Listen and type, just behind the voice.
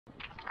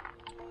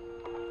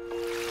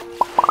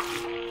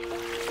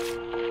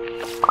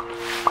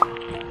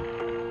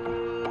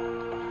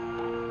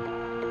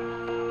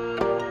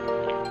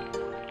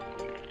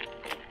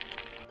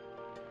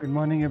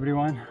morning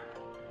everyone,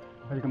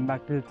 welcome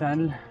back to the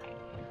channel.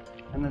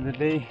 Another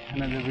day,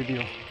 another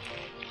video.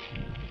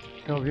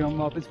 तो अभी हम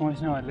वापस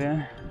पहुंचने वाले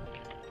हैं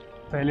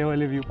पहले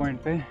वाले व्यू पॉइंट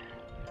पे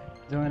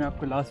जो मैंने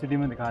आपको लास्ट वीडियो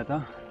में दिखाया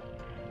था।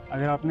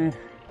 अगर आपने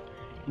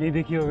नहीं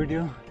देखी हो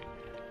वीडियो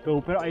तो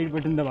ऊपर आई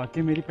बटन दबा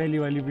के मेरी पहली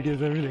वाली वीडियो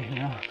ज़रूर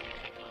देखना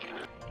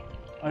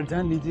और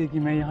जान लीजिए कि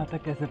मैं यहाँ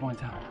तक कैसे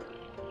पहुँचा।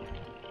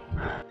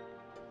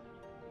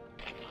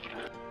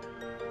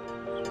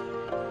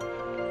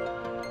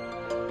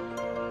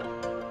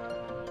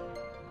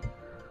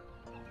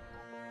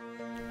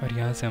 और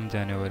यहाँ से हम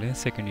जाने वाले हैं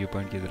सेकंड व्यू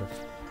पॉइंट की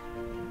तरफ।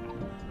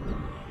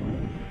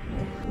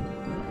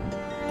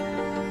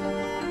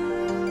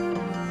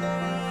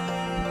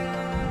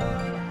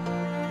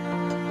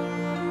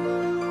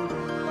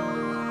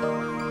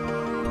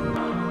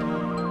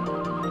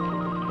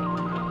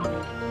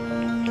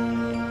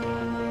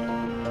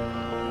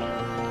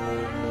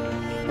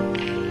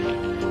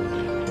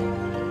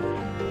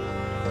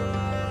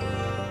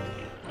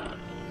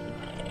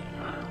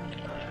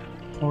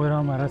 और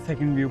हमारा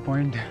सेकंड व्यू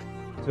पॉइंट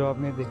जो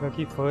आपने देखा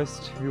कि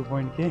फर्स्ट व्यू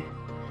पॉइंट के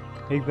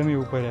एकदम ही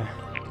ऊपर है।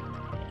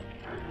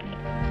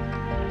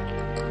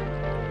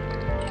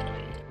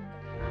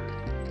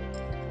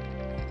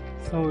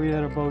 So we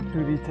are about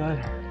to reach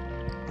our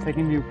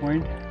second view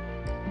point,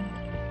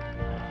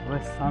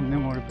 बस सामने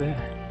मोड़ पे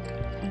है।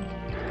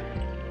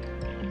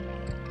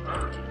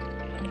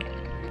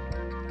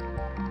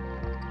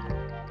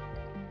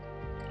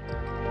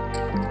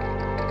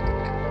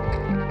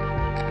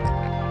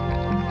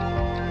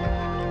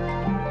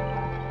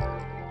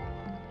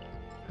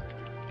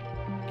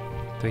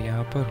 तो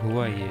यहाँ पर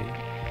हुआ ये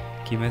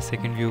कि मैं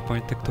सेकंड व्यू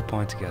पॉइंट तक तो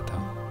पहुँच गया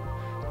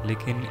था,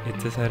 लेकिन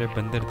इतने सारे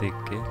बंदर देख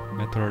के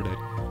मैं थोड़ा डर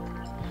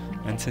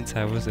गया। And since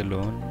I was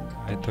alone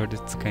I thought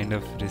it's kind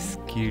of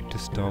risky to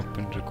stop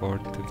and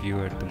record the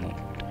view at the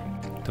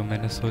moment. तो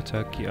मैंने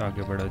सोचा कि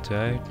आगे बढ़ा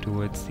जाए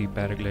towards the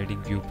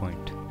paragliding view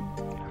point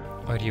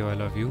और ये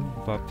वाला व्यू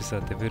वापस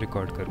आते हुए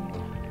रिकॉर्ड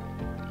करूँगा।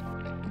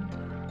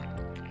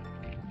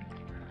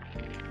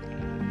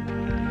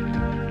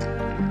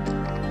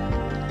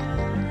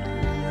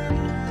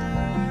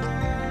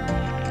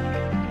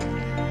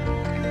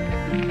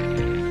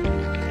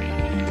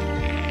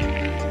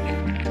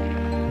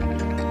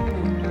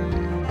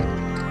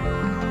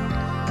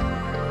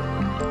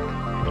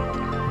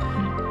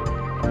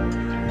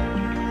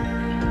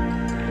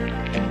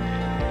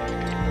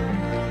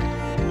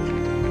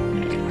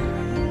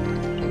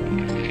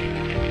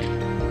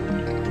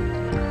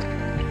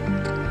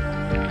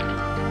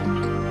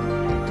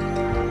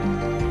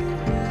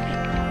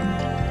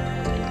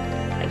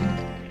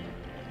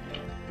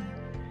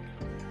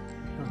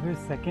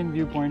 सेकेंड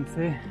व्यू पॉइंट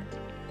से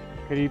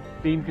करीब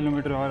 3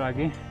 किलोमीटर और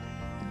आगे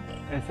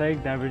ऐसा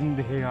एक डायवर्जन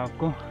दिखेगा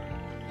आपको।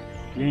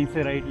 यहीं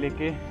से राइट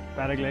लेके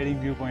पैराग्लाइडिंग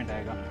व्यू पॉइंट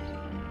आएगा।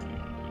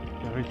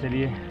 तो फिर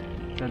चलिए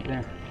चलते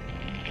हैं।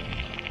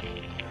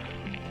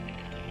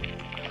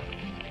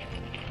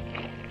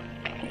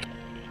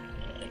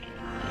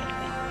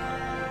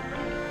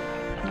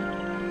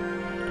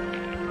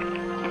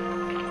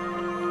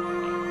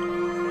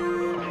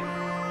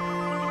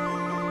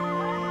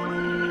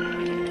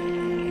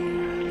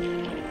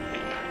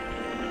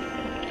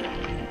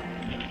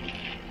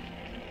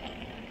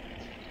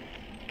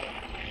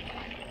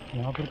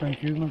 यहाँ पर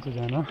कंफ्यूज मत हो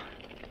जाना,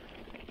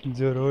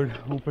 जो रोड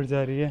ऊपर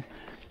जा रही है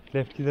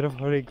लेफ़्ट की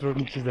तरफ और एक रोड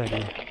नीचे जा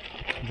रही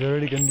है। जो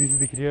रोड गंदी सी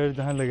दिख रही है और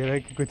जहाँ लग रहा है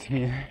कि कुछ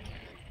नहीं है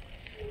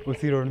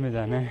उसी रोड में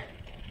जाना है।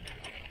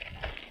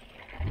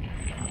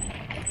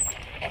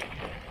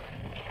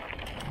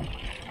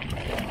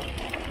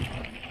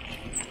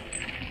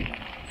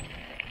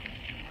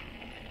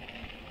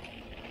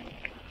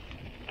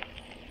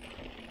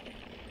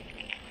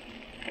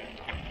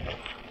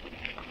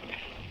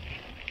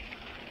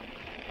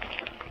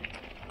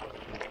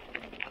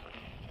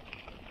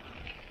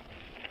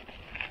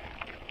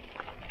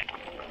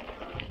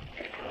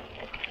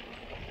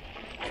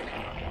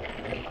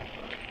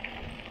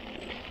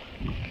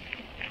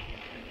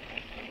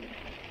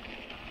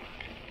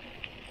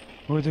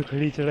 वो जो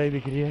खड़ी चढ़ाई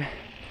दिख रही है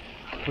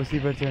उसी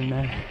पर चढ़ना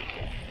है।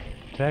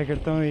 ट्राई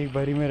करता हूँ एक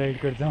बारी में राइड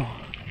करता हूँ।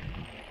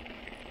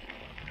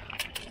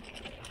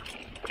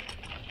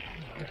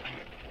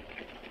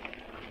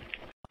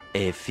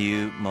 A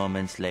few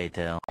moments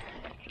later.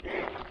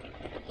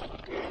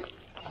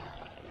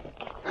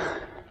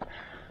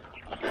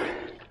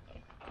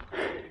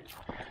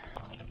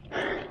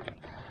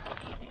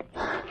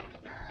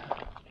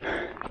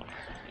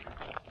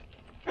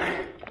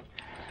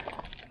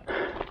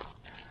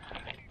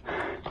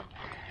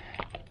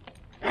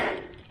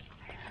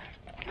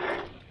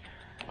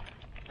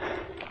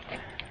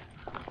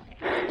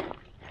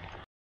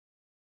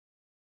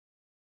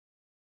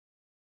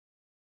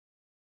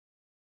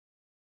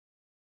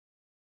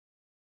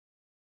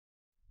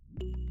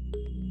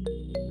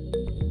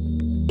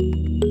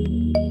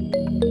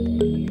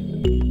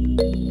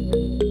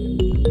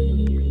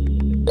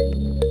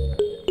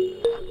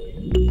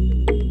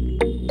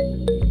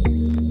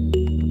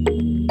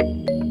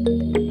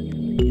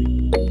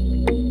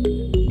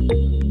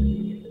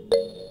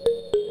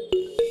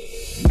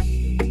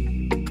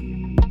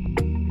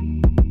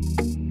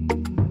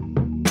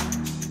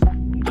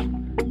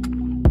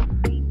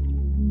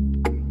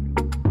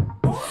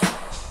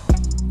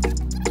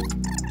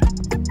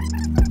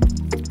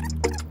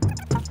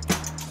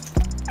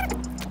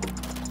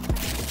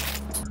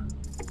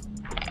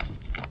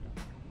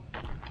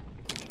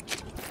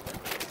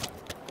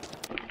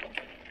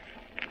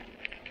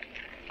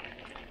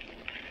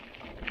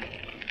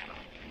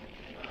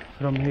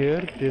 From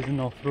here there's an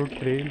off-road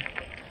trail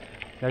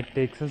that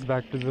takes us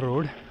back to the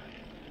road.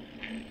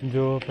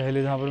 जो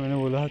पहले जहाँ पर मैंने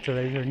बोला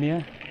चढ़ाई चढ़नी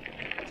है,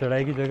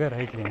 चढ़ाई की जगह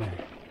राइट लेना है.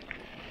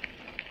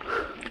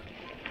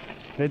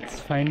 Let's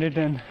find it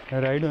and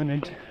ride on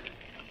it.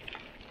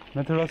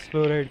 मैं थोड़ा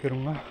slow ride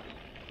करूँगा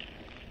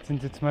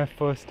since it's my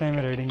first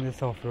time riding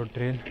this off-road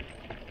trail.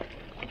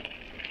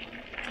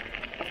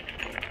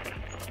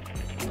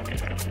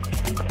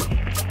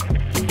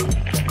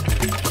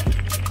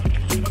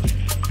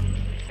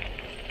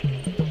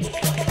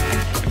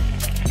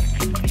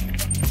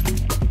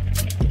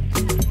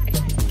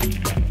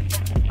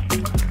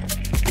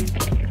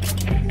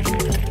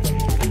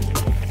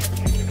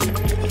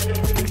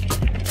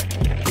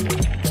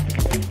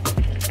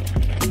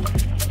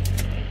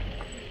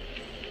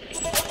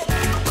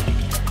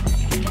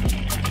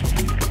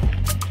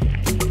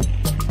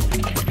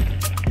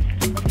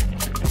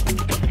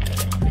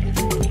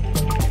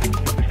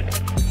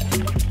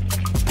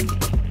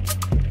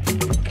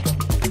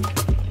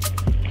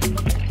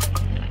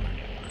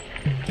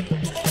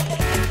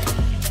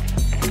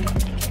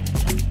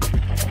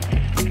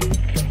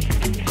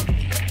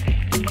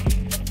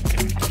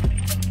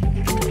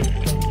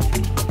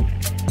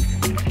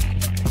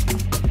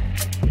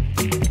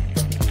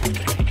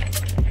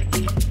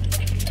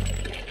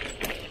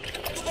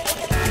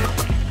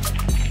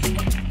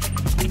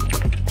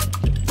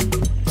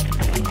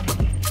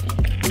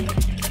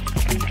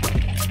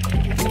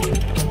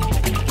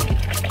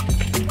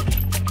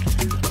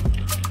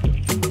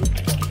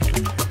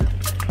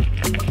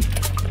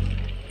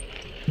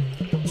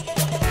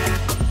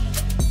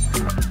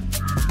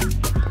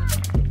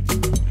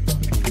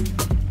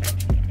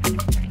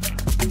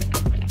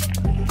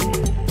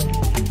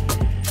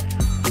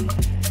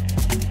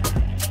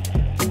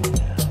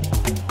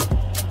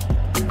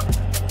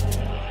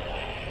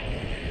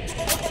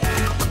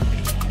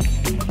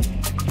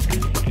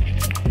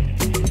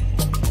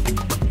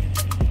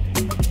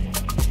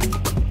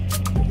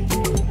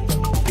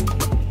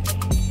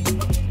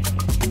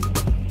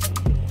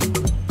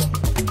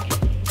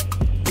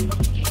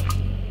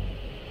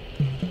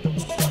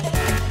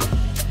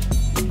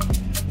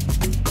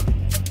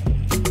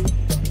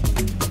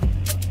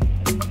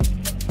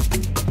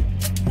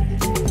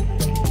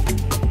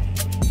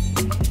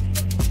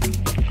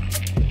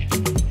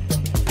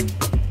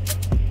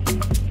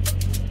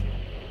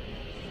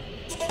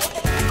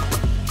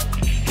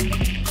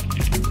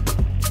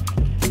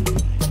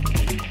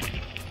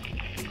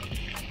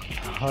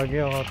 आ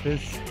गया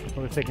वापस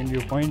और सेकंड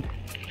व्यू पॉइंट.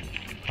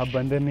 अब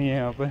बंदर नहीं है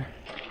यहाँ पर,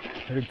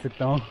 रुक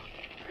सकता हूँ.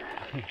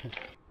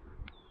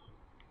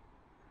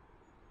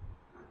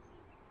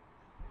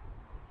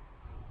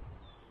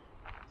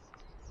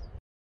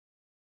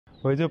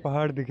 वो जो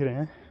पहाड़ दिख रहे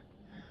हैं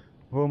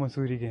वो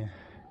मसूरी के हैं.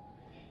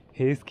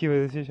 हेज़ की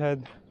वजह से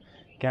शायद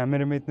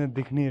कैमरे में इतने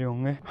दिख नहीं रहे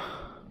होंगे.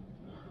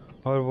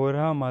 और वो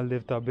रहा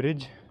मालदेवता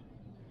ब्रिज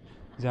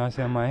जहाँ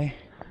से हम आए.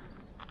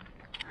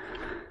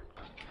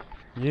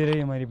 ये रही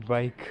हमारी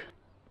बाइक,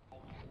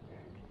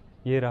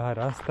 ये रहा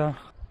रास्ता.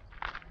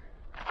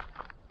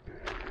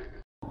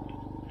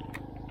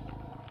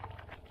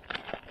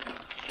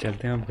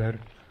 चलते हैं अब घर.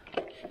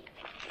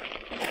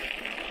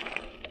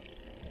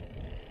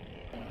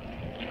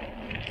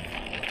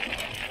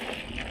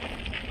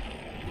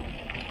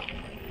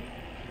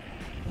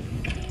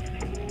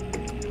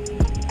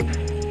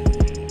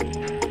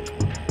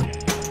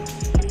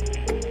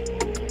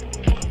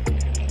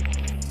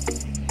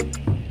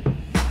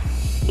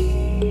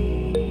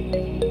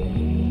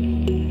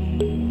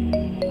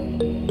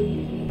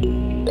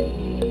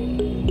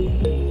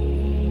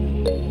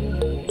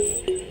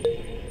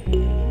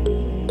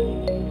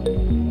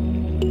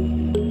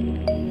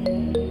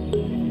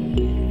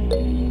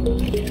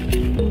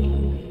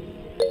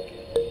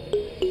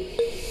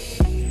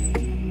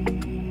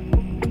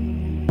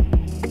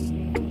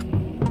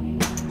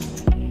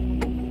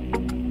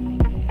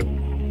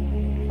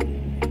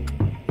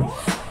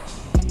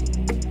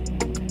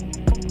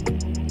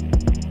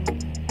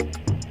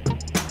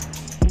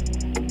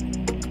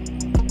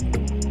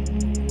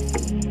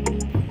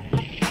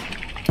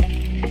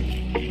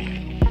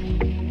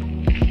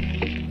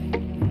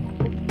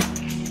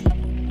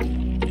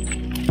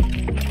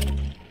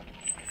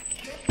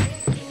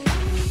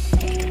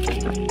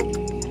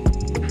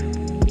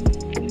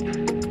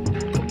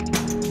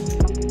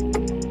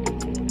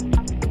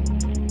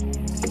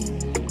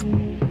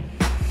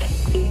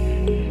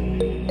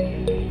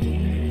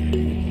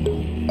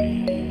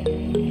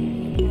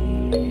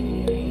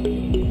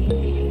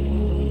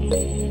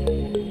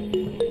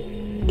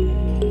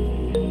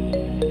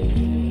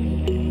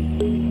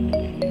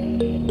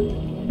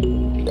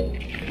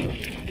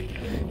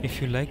 If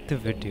you like the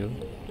video,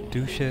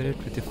 do share it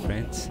with your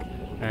friends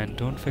and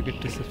don't forget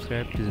to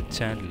subscribe to the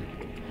channel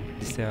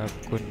जिससे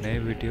आपको नए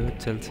वीडियो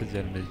जल्द से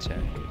जल्द मिल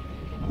जाए.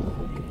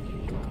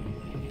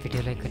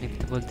 वीडियो लाइक करने भी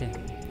तो बोलते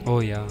हैं.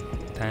 ओह या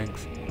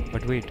थैंक्स.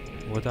 बट वेट,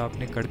 वो तो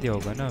आपने कर दिया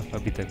होगा ना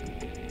अभी तक,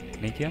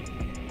 नहीं किया?